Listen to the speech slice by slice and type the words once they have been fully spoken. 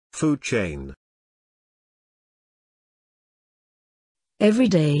food chain. Every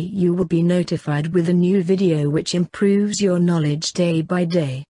day you will be notified with a new video which improves your knowledge day by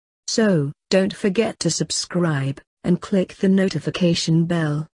day. So, don't forget to subscribe, and click the notification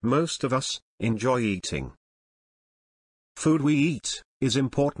bell. Most of us enjoy eating. Food we eat is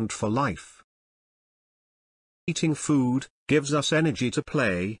important for life. Eating food gives us energy to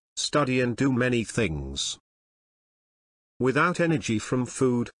play, study and do many things. Without energy from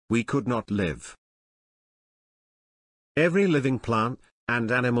food, we could not live. Every living plant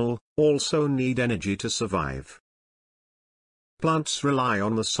and animal also need energy to survive. Plants rely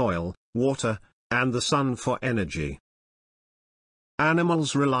on the soil, water, and the sun for energy.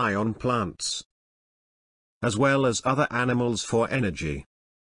 Animals rely on plants, as well as other animals for energy.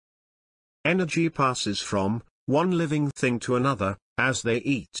 Energy passes from one living thing to another, as they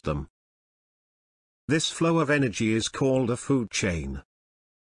eat them. This flow of energy is called a food chain.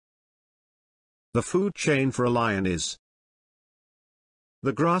 The food chain for a lion is: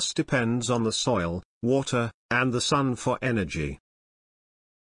 the grass depends on the soil, water, and the sun for energy.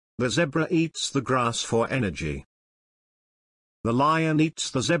 The zebra eats the grass for energy. The lion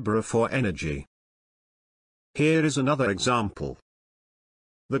eats the zebra for energy. Here is another example.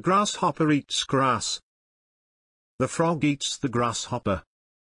 The grasshopper eats grass. The frog eats the grasshopper.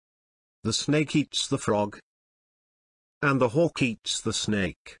 The snake eats the frog. And the hawk eats the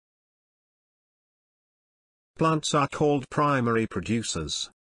snake. Plants are called primary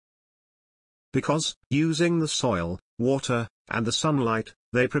producers, because, using the soil, water, and the sunlight,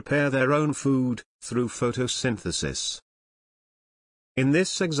 they prepare their own food through photosynthesis. In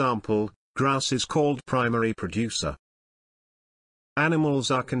this example, grass is called primary producer. Animals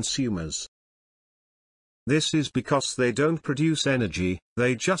are consumers. This is because they don't produce energy,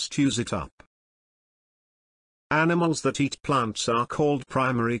 they just use it up. Animals that eat plants are called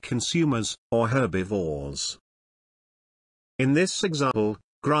primary consumers, or herbivores. In this example,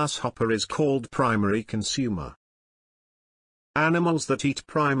 grasshopper is called primary consumer. Animals that eat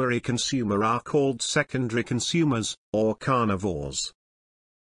primary consumer are called secondary consumers, or carnivores.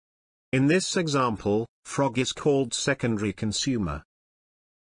 In this example, frog is called secondary consumer.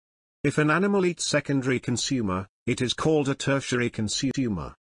 If an animal eats secondary consumer, it is called a tertiary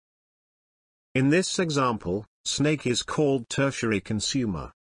consumer. In this example, snake is called tertiary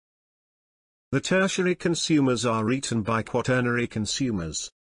consumer. The tertiary consumers are eaten by quaternary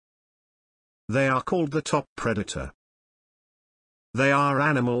consumers. They are called the top predator. They are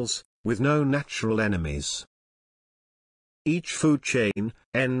animals with no natural enemies. Each food chain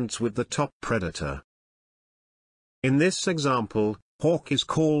ends with the top predator. In this example, hawk is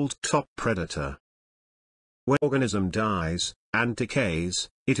called top predator. When an organism dies and decays,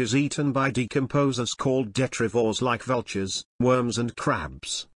 it is eaten by decomposers called detrivores like vultures, worms and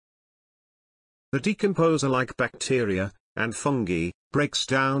crabs. The decomposer like bacteria and fungi breaks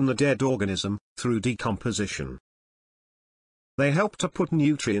down the dead organism through decomposition. They help to put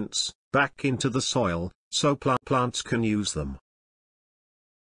nutrients back into the soil, so plants can use them.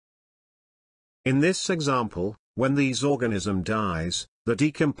 In this example, when these organism dies, the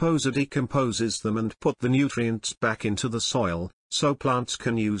decomposer decomposes them and put the nutrients back into the soil, so plants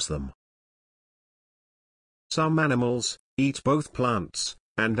can use them. Some animals eat both plants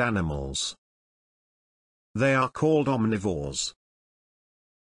and animals. They are called omnivores.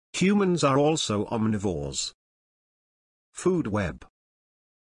 Humans are also omnivores. Food web.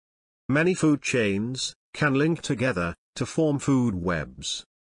 Many food chains can link together to form food webs.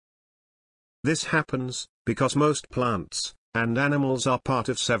 This happens because most plants and animals are part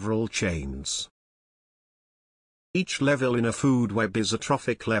of several chains. Each level in a food web is a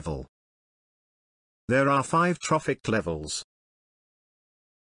trophic level. There are 5 trophic levels.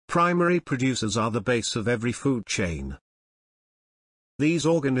 Primary producers are the base of every food chain. These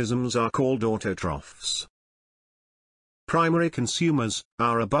organisms are called autotrophs. Primary consumers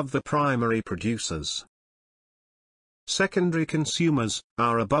are above the primary producers. Secondary consumers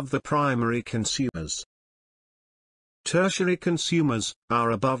are above the primary consumers. Tertiary consumers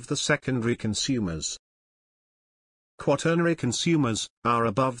are above the secondary consumers. Quaternary consumers are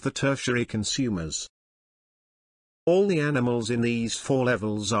above the tertiary consumers. All the animals in these 4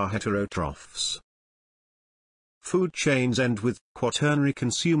 levels are heterotrophs. Food chains end with quaternary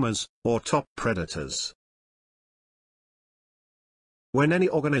consumers, or top predators. When any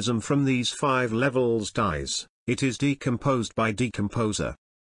organism from these 5 levels dies, it is decomposed by decomposer.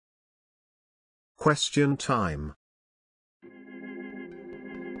 Question time.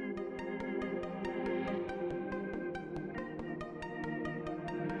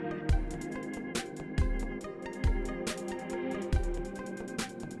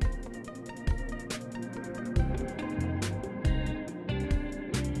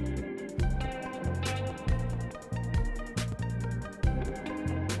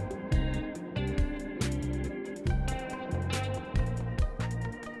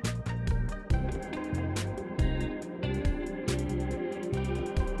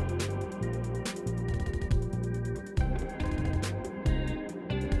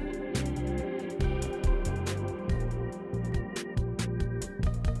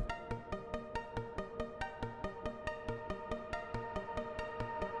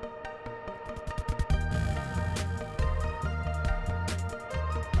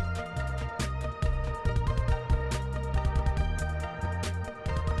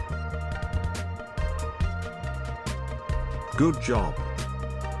 Good job.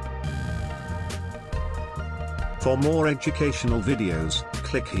 For more educational videos,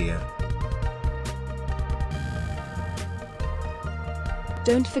 click here.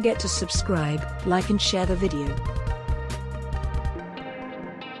 Don't forget to subscribe, like and share the video.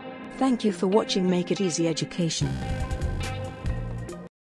 Thank you for watching Make It Easy Education.